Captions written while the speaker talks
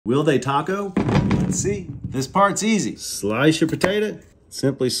Will they taco? Let's see. This part's easy. Slice your potato,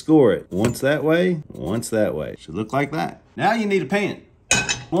 simply score it. Once that way, once that way. Should look like that. Now you need a pan.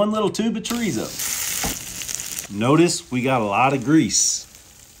 1 little tube of chorizo. Notice we got a lot of grease.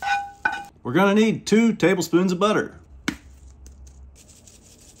 We're gonna need 2 tablespoons of butter.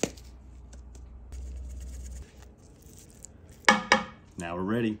 Now we're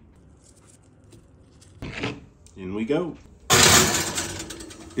ready. In we go.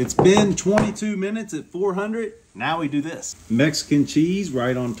 It's been 22 minutes at 400. Now we do this. Mexican cheese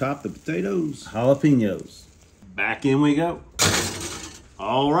right on top of the potatoes. Jalapenos. Back in we go.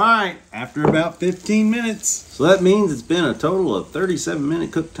 All right, after about 15 minutes. So that means it's been a total of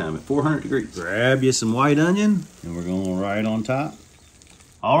 37-minute cook time at 400 degrees. Grab you some white onion, and we're going right on top.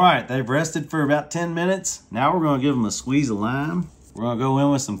 All right, they've rested for about 10 minutes. Now we're gonna give them a squeeze of lime. We're gonna go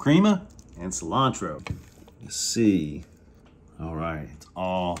in with some crema and cilantro. Let's see. All right, it's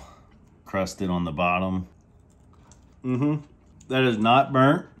all crusted on the bottom. That is not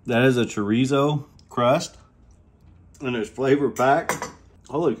burnt. That is a chorizo crust, and it's flavor packed.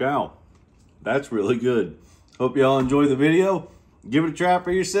 Holy cow, that's really good. Hope y'all enjoy the video. Give it a try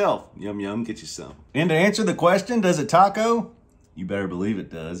for yourself. Yum, yum, get you some. And to answer the question, does it taco? You better believe it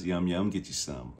does. Yum, yum, get you some.